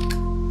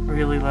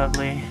 Really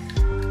lovely.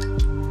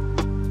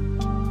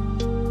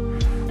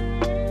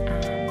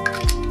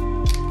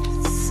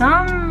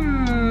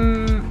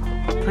 Some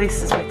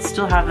places might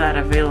still have that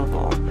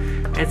available.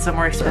 It's a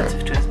more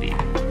expensive twist bead,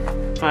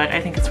 but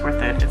I think it's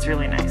worth it. It's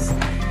really nice.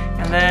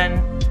 And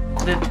then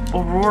the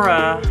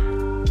Aurora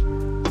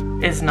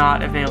is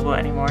not available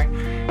anymore.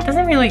 It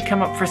doesn't really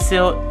come up for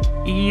sale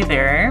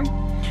either.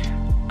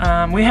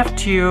 We have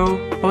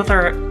 2. Both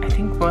are, I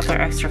think both are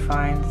extra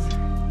fines.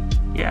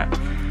 Yeah.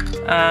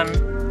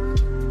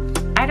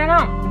 I don't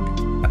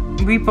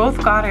know. We both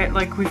got it,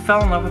 like we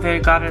fell in love with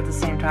it, got it at the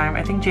same time.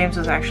 I think James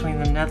was actually in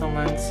the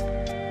Netherlands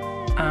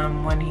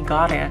when he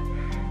got it.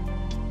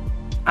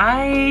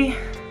 I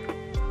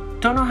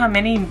don't know how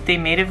many they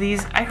made of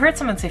these. I heard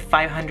someone say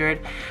 500.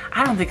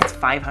 I don't think it's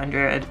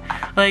 500.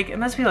 Like, it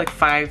must be like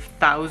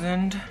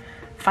 5,000.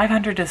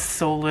 500 is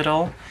so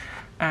little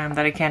that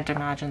I can't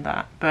imagine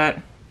that, but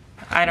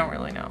I don't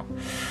really know.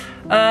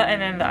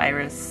 And then the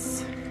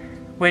Iris,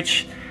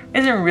 which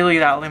isn't really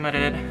that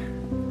limited,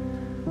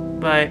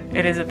 but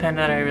it is a pen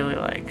that I really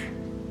like.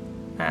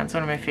 And it's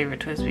one of my favorite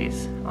twist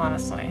beads,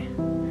 honestly.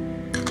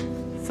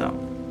 So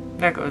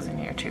that goes in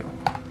here too.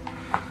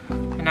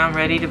 And now I'm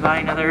ready to buy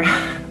another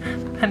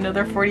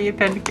another 48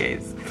 pen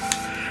case.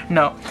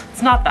 No,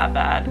 it's not that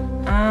bad.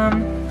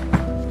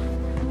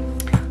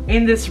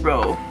 In this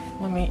row,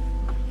 let me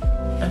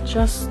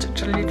adjust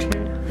a little.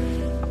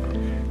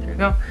 There we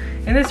go.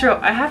 In this row,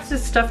 I have to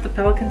stuff the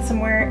Pelican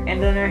somewhere,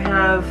 and then I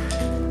have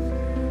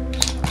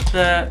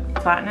the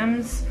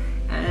Platinums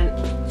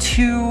and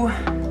 2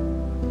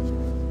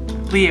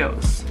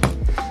 Leos.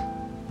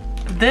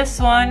 This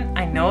one,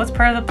 I know it's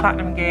part of the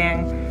Platinum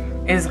gang,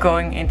 is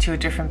going into a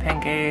different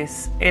pen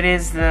case. It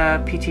is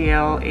the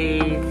PTL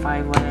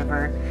A5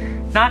 whatever.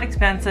 Not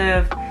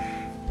expensive,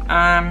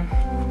 and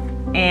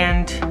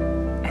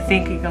I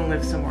think it can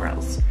live somewhere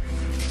else.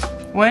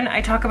 When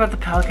I talk about the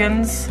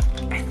Pelicans,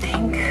 I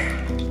think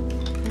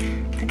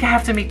I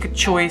have to make a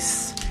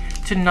choice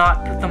to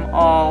not put them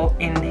all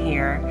in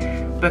here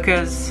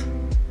because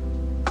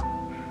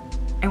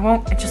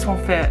it just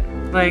won't fit.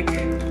 Like,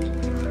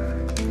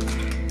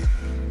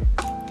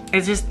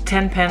 it's just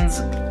 10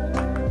 pens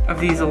of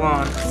these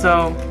alone,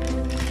 so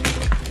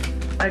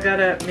I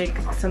gotta make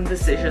some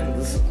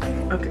decisions.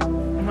 Okay,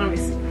 let me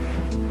see.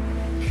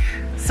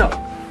 So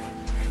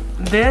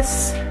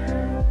this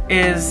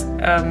is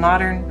a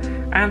modern,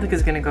 I don't think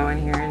it's gonna go in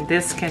here, and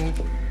this can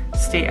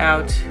stay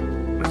out,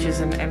 which is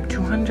an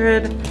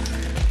M200.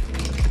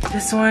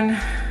 This one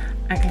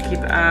I can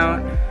keep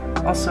out,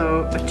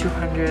 also a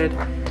 200.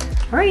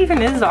 Where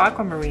even is the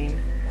aquamarine?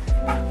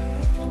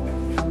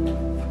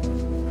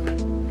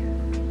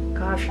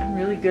 Gosh, I'm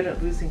really good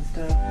at losing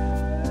stuff.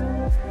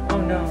 Oh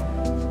no.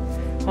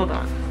 Hold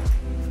on.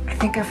 I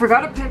think I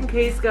forgot a pen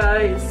case,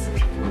 guys.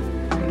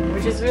 Where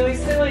which is really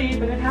silly,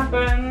 but it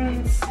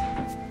happens.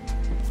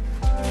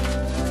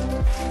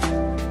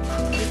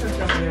 This one's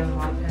definitely has a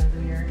lot of pens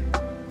in here.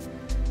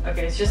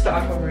 Okay, it's just the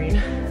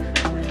aquamarine.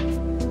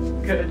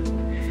 Good.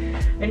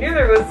 I knew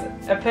there was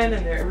a pen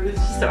in there, but it's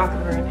just the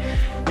aquamarine.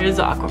 It is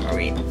the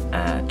aquamarine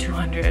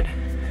 200.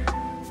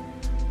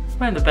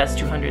 One of the best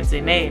 200s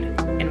they made,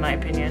 in my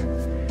opinion.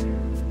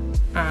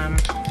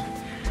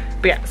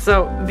 But yeah,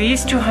 so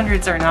these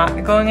 200s are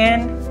not going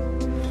in.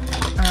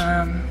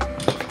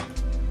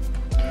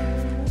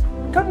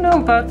 Don't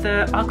know about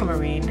the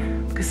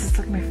aquamarine because it's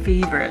like my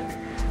favorite.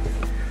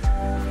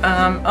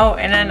 Oh,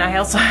 and then I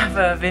also have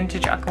a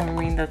vintage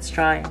aquamarine that's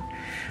drying.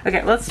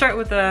 Okay, let's start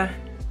with the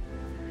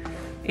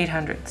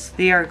 800s.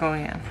 They are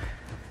going in.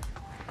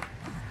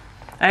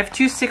 I have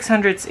two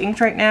 600s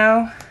inked right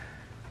now,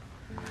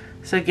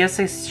 so I guess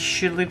I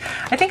should leave.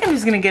 I think I'm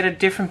just gonna get a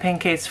different pen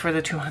case for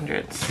the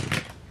 200s.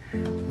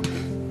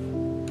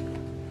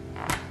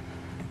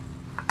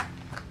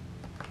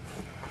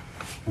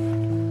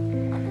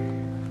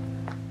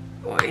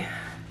 Boy,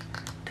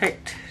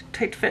 tight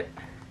fit.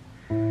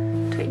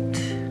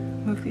 Tight.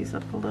 Move these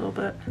up a little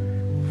bit.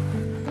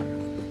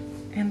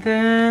 And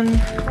then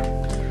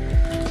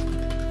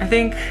I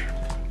think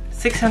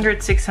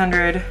 600,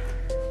 600,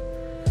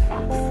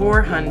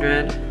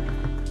 400.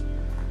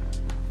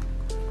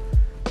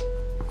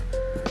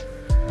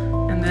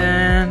 And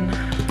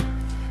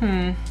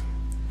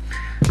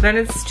then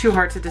it's too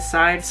hard to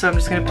decide, so I'm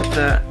just gonna put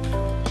the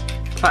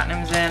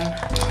platinums in.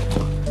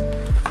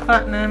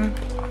 Platinum.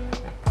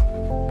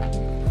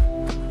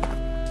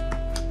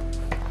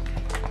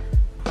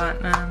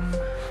 Platinum.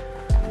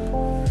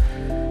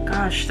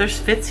 Gosh, there's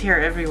fits here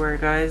everywhere,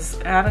 guys.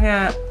 Having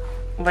a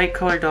light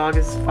colored dog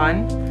is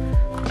fun,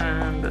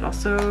 but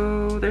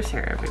also there's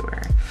hair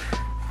everywhere.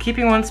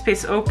 Keeping one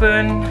space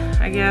open,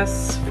 I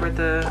guess, for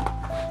the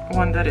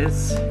one that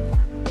is...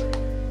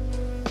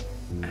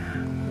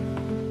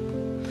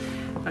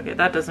 okay,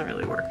 that doesn't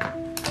really work.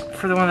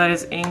 For the one that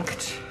is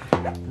inked,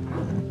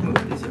 move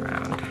these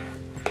around.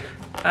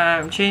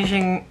 I'm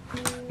changing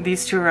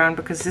these two around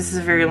because this is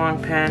a very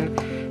long pen,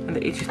 and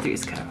the 823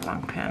 is kind of a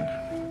long pen.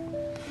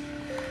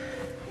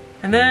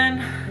 And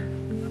then,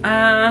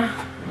 I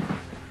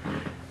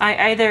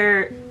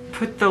either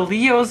put the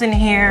Leos in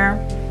here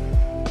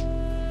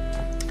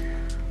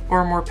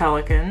or more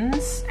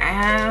Pelicans.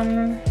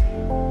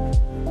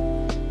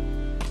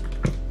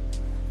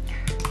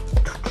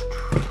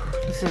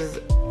 This is a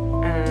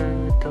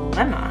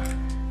dilemma.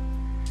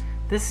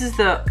 This is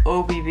the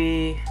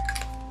OBB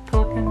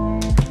Pelican.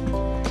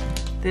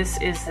 This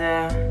is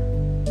the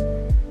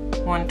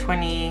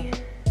 120. Is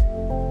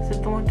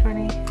it the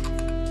 120?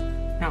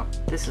 No,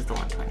 this is the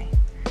 120.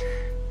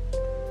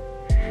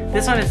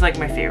 This one is like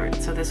my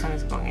favorite, so this one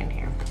is going in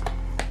here.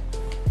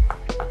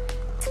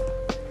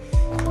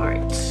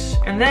 Alright,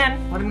 and then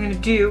what I'm gonna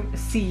do is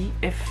see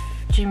if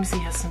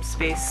Jamesy has some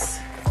space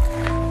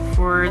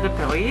for the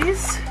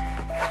pillies.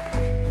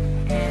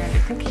 And I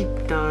think he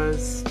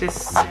does. This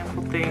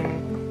sample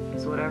thing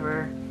is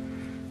whatever.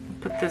 I'll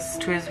put this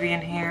Twisby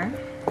in here.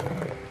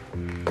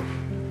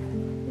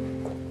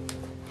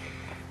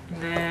 And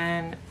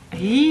then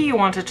he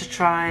wanted to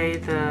try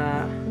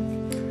the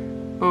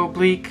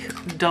oblique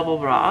double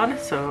broad,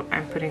 so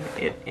I'm putting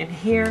it in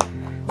here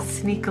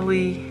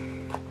sneakily.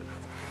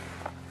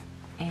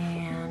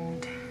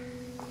 And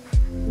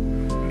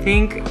I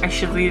think I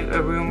should leave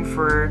a room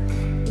for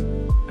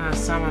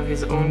some of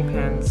his own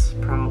pens,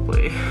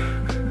 probably.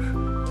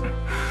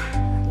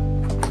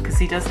 Because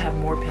he does have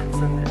more pens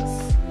than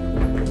this.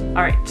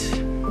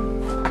 Alright.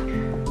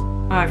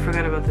 Oh, I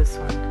forgot about this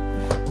one.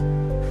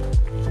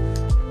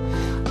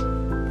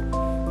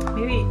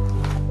 Maybe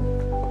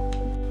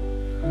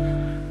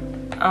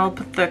I'll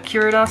put the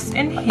Curados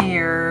in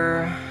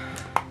here.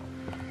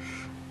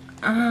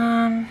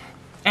 And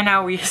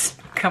now we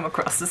come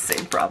across the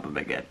same problem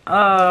again.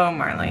 Oh,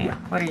 Marley,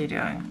 what are you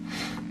doing?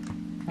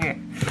 Okay,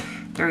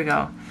 there we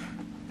go.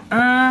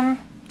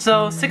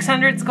 So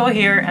 600s go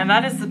here, and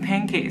that is the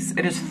pen case.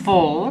 It is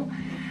full.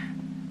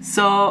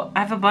 So I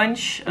have a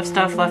bunch of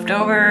stuff left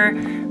over,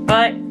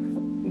 but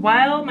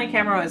while my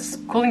camera is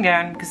cooling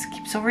down because it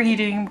keeps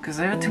overheating, because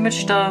I have too much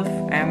stuff,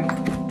 I'm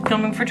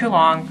filming for too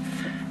long,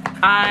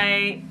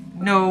 I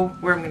know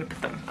where I'm gonna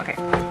put them. Okay.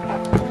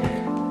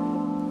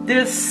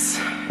 This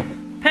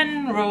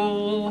pen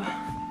roll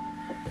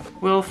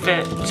will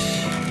fit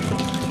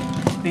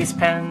these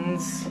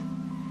pens,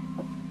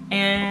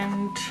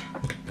 and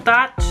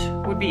that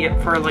would be it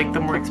for like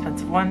the more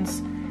expensive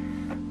ones.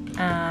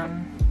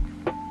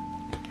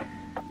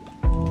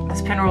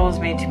 This pen roll is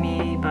made to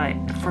me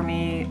for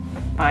me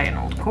by an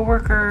old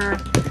coworker,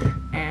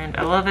 and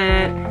I love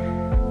it.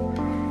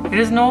 It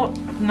is not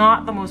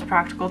the most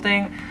practical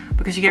thing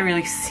because you can't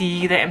really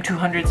see the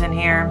M200s in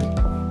here,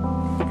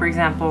 for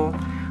example,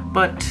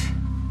 but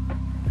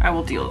I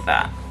will deal with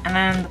that. And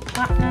then the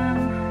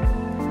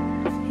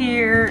platinum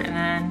here, and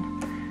then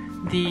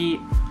the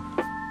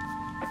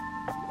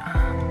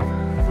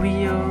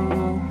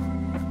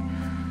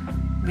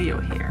Leo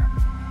here.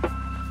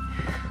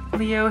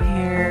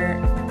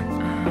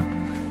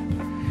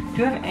 Do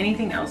you have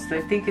anything else that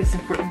I think is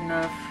important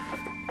enough?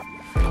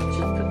 Just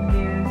put in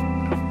there.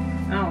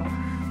 Oh,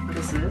 what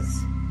is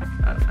this?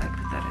 Oh, I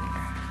put that in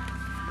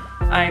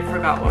there. I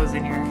forgot what was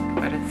in here,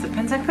 but it's the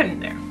pens I put in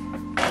there.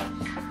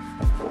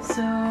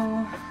 So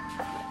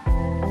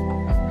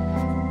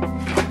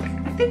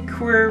I think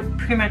we're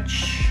pretty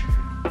much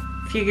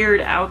figured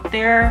out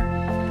there.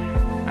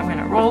 I'm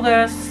gonna roll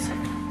this,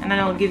 and then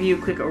I'll give you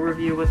a quick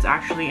overview of what's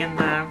actually in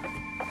the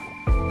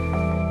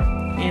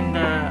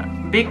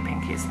big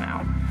pen case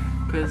now,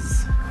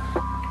 because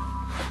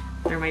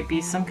there might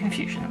be some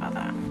confusion about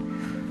that.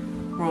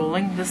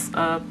 Rolling this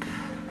up.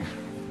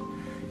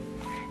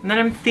 And then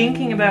I'm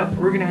thinking about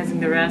organizing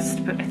the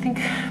rest, but I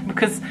think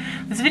because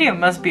this video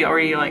must be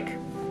already like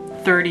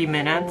 30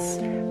 minutes,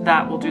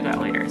 that we'll do that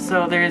later.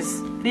 So there's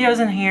videos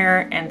in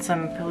here and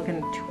some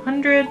Pelican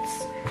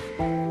 200s.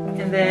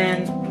 And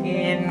then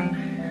in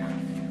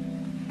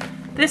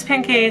this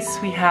pen case,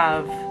 we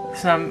have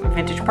some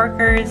vintage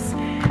Parkers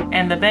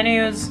and the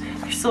Benus.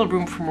 There's still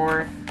room for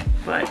more,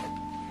 but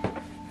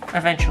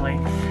eventually.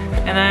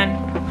 And then,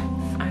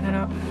 I don't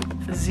know,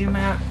 zoom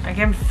out. I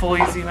can't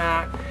fully zoom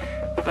out,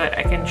 but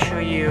I can show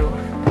you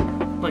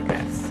like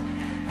this.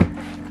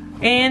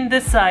 In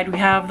this side, we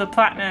have the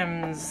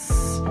Platinums,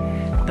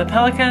 the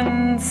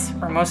Pelicans,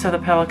 or most of the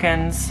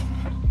Pelicans,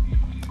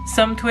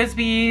 some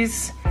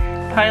Twisbys,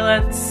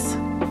 Pilots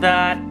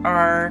that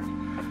are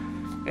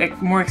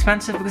more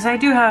expensive, because I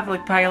do have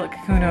like Pilot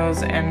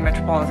Kakunos and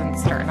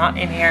Metropolitans that are not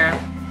in here.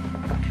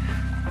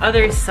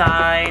 Other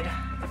side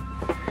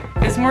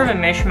is more of a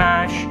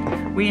mishmash.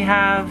 We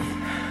have,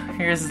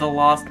 here's the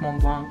Lost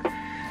Mont Blanc.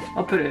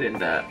 I'll put it in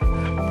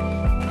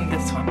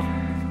this one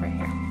right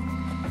here.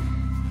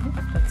 Oh,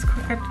 that's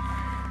crooked.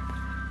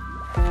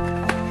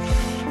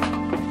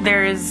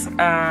 There's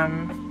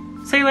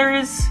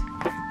Sailors.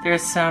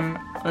 There's some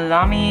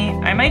Lamy.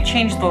 I might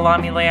change the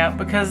Lamy layout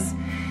because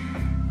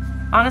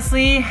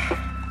honestly,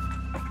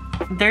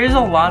 there's a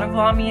lot of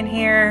Lamy in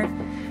here,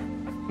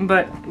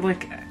 but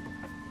like,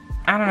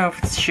 I don't know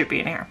if it should be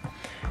in here.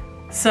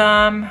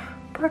 Some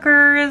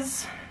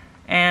Parkers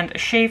and a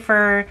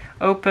Schaefer,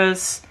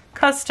 Opus,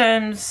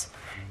 Customs,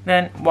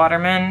 then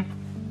Waterman.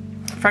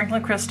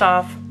 Franklin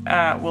Christoph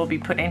will be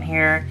put in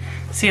here.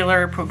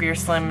 Sealer, Progear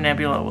Slim,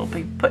 Nebula will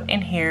be put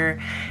in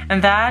here.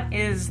 And that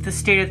is the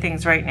state of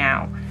things right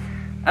now.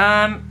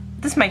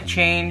 This might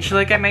change.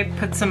 Like, I might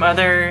put some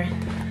other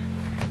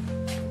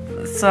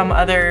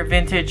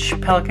vintage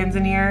Pelicans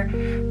in here,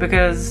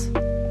 because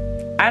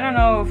I don't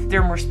know if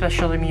they're more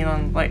special to me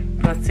than, like,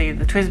 let's say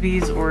the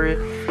Twisbys or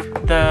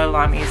the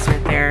Lamys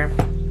right there.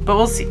 But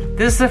we'll see.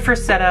 This is the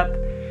first setup,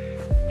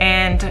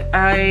 and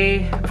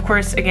I, of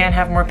course, again,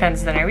 have more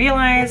pens than I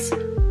realize,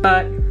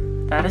 but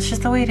that is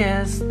just the way it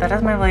is. That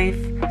is my life,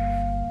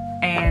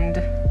 and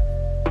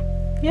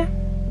yeah,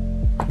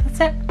 that's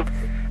it.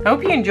 I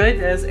hope you enjoyed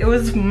this. It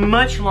was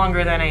much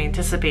longer than I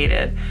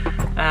anticipated,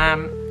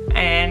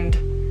 and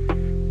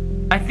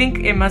I think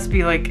it must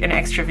be like an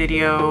extra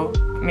video,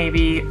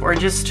 maybe, or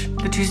just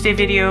the Tuesday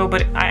video,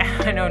 but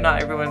I know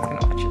not everyone's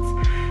gonna watch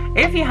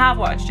this. If you have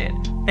watched it,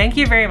 thank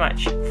you very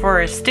much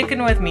for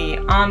sticking with me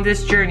on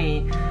this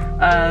journey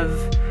of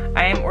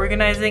I am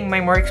organizing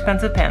my more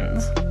expensive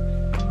pens.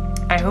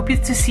 I hope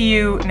to see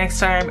you next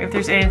time. If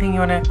there's anything you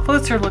want a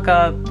closer look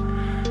up,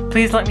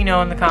 please let me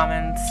know in the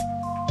comments.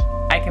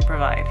 I can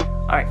provide.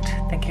 Alright,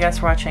 thank you guys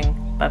for watching.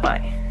 Bye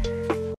bye.